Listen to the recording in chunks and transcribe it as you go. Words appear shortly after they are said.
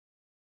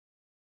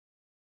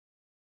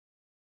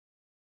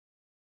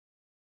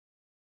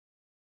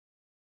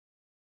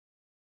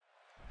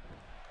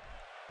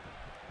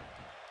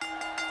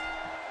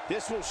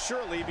This will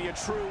surely be a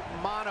true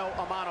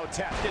mano-a-mano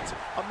test. It's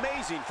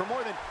amazing. For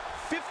more than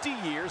 50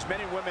 years,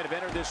 men and women have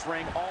entered this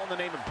ring all in the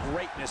name of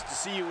greatness to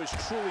see who is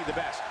truly the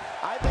best.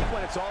 I think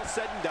when it's all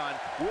said and done,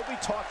 we'll be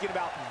talking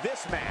about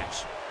this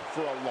match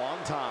for a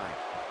long time.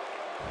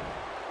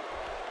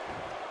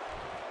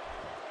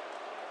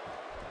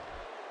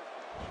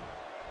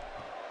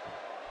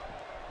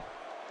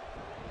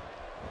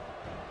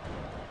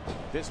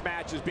 This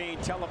match is being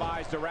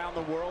televised around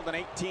the world in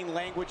 18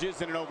 languages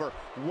and in over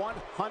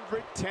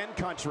 110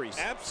 countries.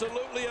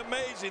 Absolutely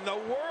amazing. The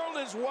world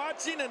is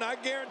watching, and I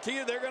guarantee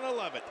you they're going to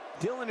love it.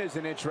 Dylan is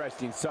an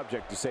interesting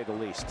subject, to say the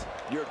least.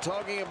 You're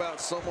talking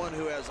about someone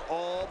who has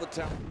all the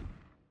talent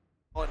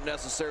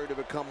necessary to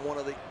become one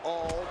of the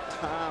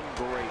all-time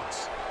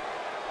greats.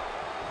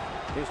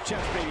 His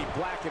chest may be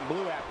black and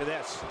blue after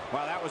this.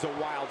 Wow, that was a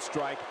wild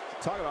strike.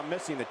 Talk about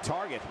missing the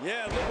target.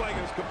 Yeah, it looked like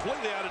it was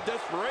completely out of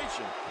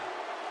desperation.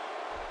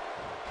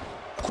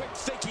 Quick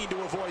thinking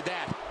to avoid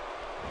that.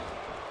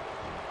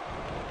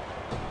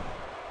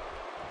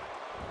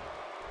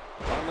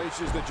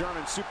 Unleashes the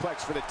German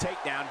suplex for the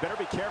takedown. Better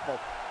be careful.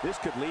 This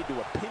could lead to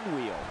a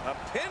pinwheel. A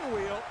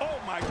pinwheel? Oh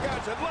my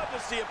gosh, I'd love to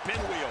see a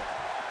pinwheel.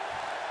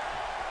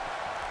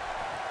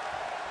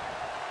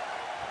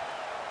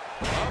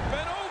 Up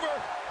and over.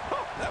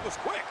 Oh, that was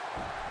quick.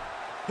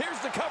 Here's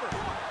the cover.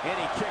 And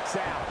he kicks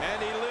out.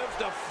 And he lives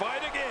to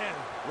fight again.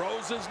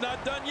 Rose is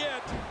not done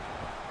yet.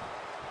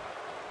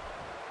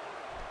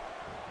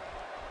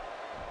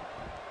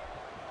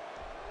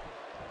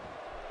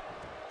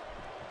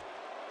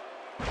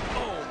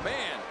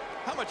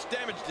 How much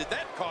damage did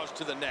that cause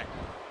to the neck?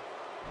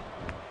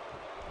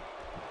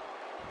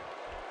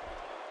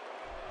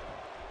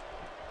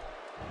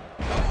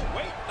 Oh,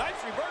 wait,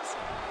 nice reversal.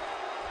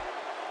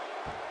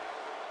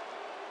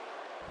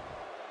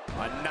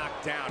 A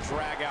knockdown,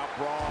 drag-out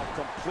brawl,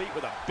 complete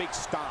with a big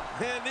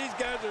stomp. And these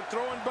guys are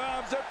throwing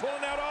bombs. They're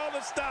pulling out all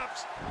the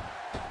stops.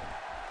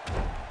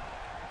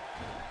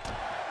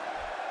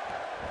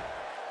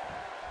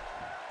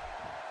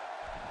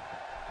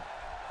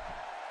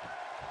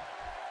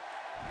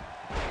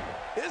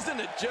 Isn't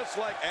it just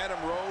like Adam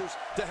Rose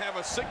to have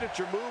a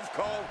signature move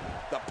called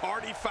the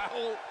party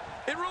foul?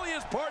 It really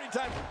is party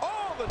time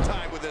all the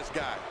time with this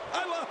guy.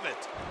 I love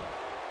it.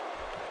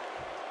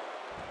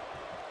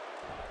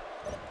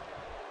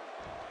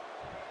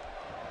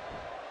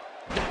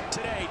 Not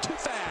today, too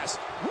fast.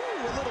 Woo,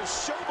 a little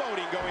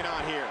showboating going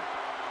on here.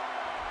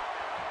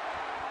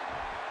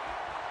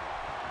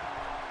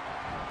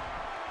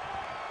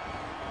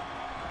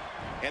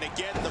 And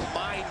again, the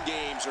mind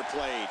games are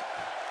played.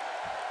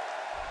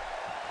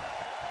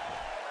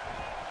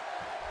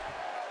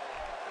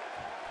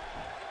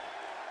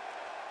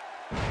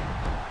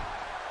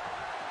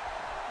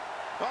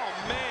 Oh,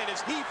 man,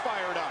 is he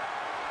fired up.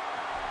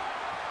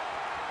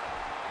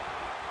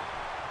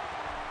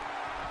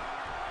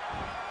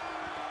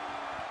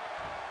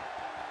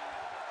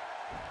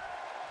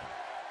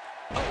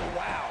 Oh,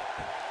 wow.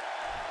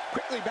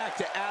 Quickly back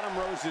to Adam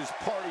Rose's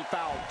party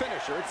foul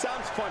finisher. It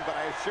sounds fun, but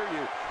I assure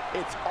you,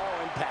 it's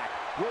all impact.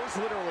 Rose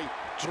literally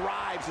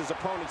drives his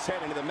opponent's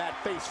head into the mat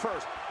face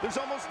first. There's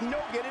almost no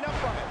getting up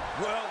from it.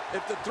 Well,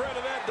 if the threat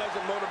of that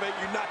doesn't motivate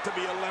you not to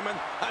be a lemon,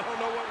 I don't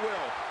know what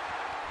will.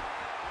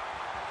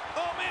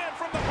 Oh, man,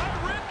 from the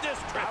high rim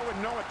district. I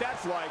wouldn't know what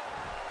that's like.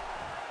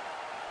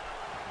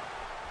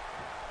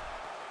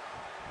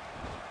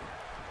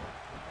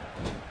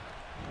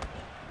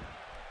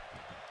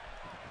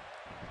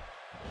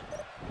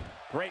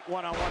 Great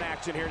one-on-one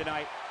action here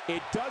tonight.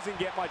 It doesn't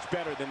get much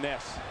better than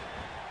this.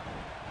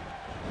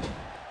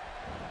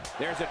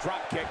 There's a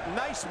drop kick.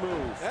 Nice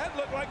move. That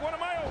looked like one of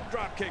my old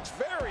drop kicks.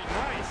 Very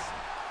nice.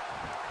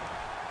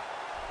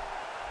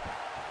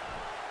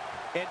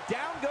 And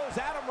down goes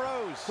Adam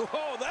Rose.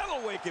 Oh,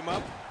 that'll wake him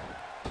up.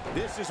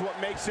 This is what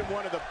makes him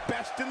one of the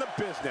best in the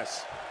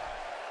business.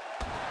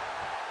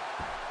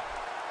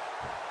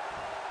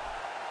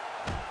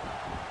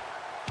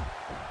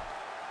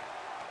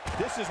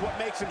 This is what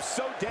makes him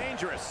so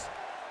dangerous.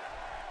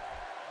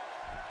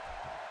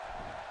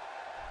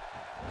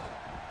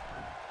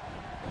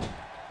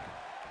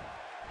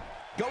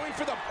 Going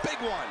for the big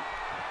one.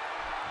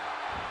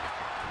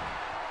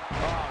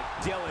 Oh,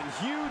 Dylan,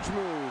 huge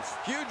move.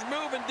 Huge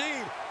move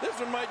indeed. This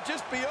one might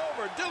just be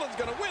over. Dylan's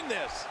going to win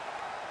this.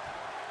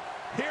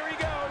 Here he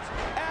goes.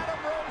 Adam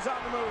Rose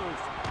on the move.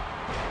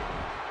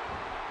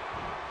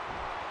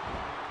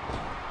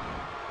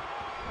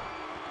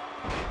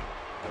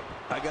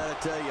 I gotta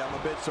tell you, I'm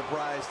a bit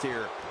surprised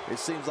here. It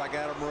seems like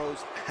Adam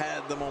Rose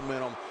had the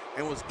momentum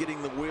and was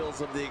getting the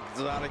wheels of the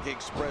Exotic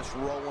Express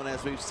rolling,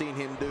 as we've seen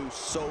him do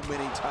so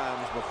many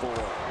times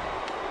before.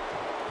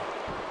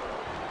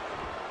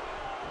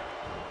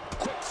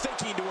 Quick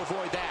thinking to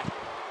avoid that.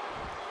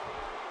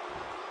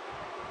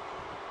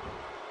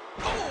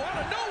 Oh,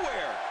 out of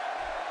nowhere.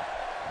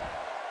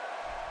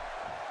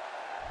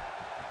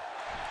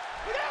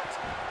 Look out!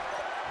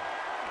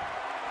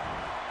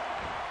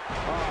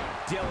 Oh,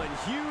 Dylan,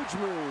 huge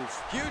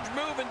move. Huge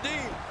move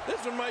indeed.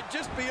 This one might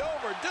just be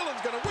over.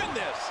 Dylan's going to win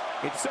this.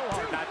 It's so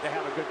hard not to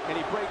have a good, and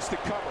he breaks the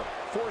cover,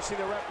 forcing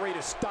the referee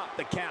to stop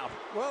the count.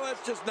 Well,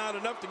 that's just not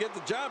enough to get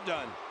the job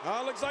done.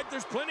 Looks like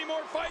there's plenty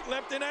more fight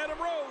left in Adam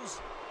Rose.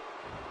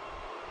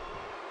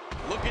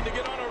 Looking to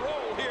get on a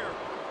roll here.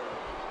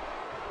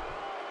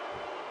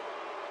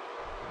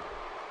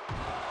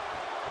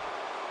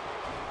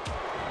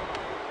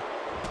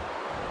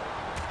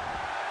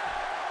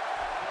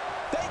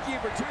 Thank you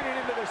for tuning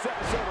into this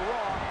episode of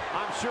Raw.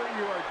 I'm sure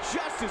you are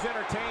just as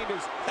entertained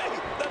as... Hey,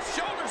 the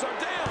shoulders are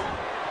down.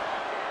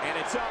 And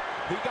it's up.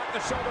 He got the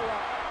shoulder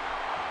up.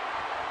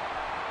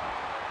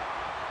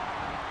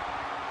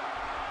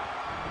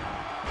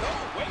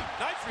 Oh, wait,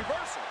 nice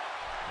reversal.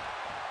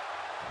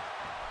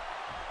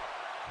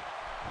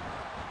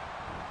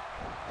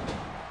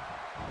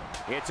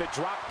 It's a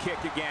drop kick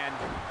again.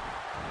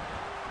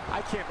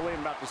 I can't believe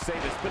I'm about to say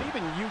this, but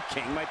even you,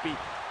 King, might be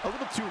a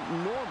little too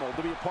normal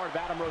to be a part of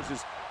Adam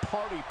Rose's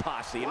party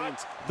posse. I mean,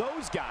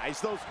 those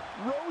guys, those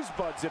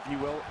rosebuds, if you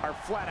will, are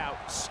flat out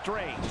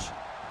strange.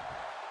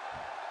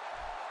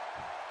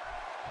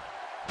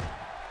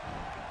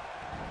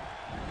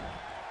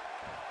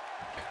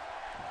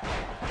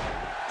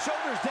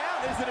 Shoulders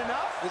down, is it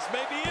enough? This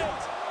may be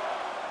it.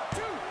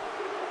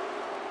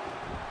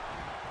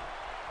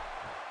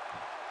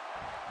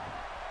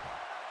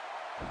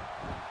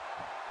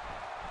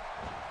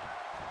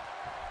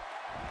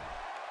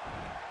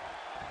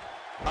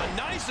 A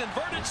nice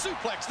inverted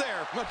suplex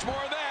there. Much more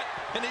of that,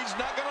 and he's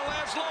not going to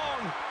last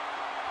long.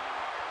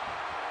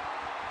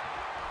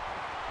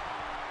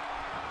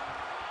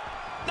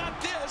 Not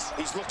this.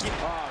 He's looking.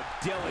 Oh,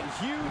 Dylan,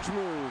 huge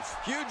move.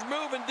 Huge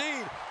move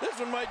indeed. This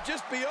one might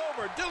just be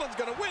over. Dylan's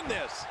going to win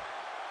this.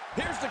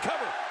 Here's the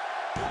cover.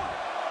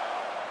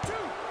 1,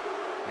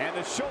 2. And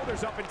the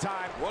shoulder's up in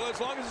time. Well, as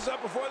long as it's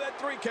up before that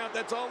 3 count,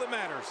 that's all that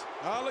matters.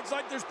 Looks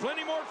like there's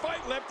plenty more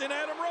fight left in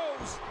Adam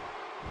Rose.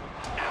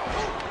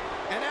 Ow.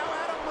 And now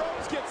Adam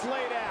Rose gets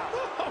laid out.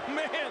 Oh,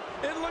 man,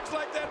 it looks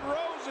like that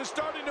Rose is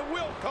starting to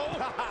wilt, Cole.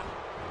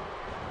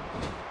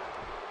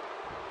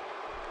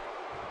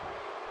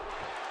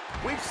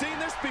 We've seen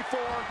this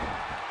before.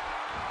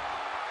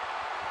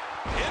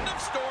 End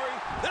of story.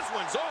 This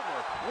one's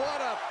over.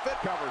 What a fit.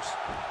 Covers.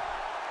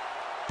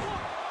 1,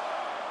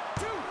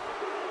 2,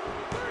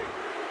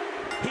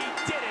 3. He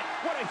did it.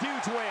 What a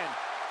huge win.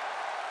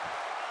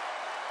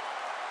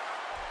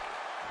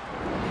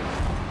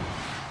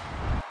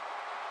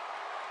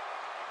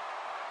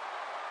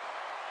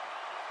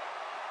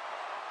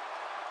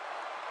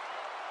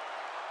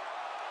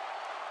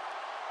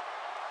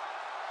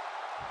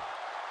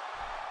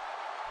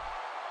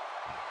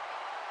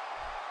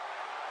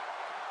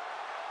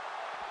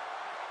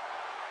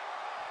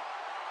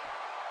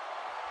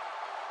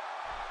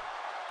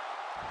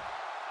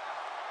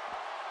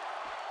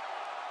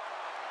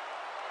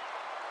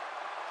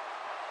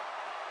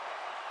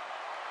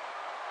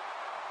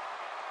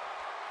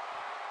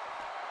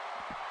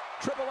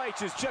 Triple H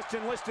has just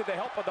enlisted the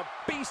help of the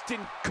Beast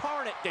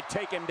Incarnate to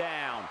take him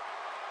down.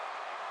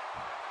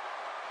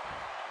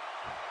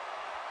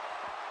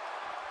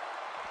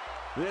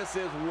 This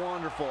is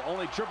wonderful.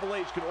 Only Triple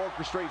H can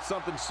orchestrate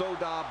something so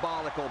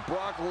diabolical.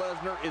 Brock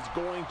Lesnar is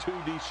going to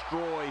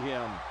destroy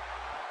him.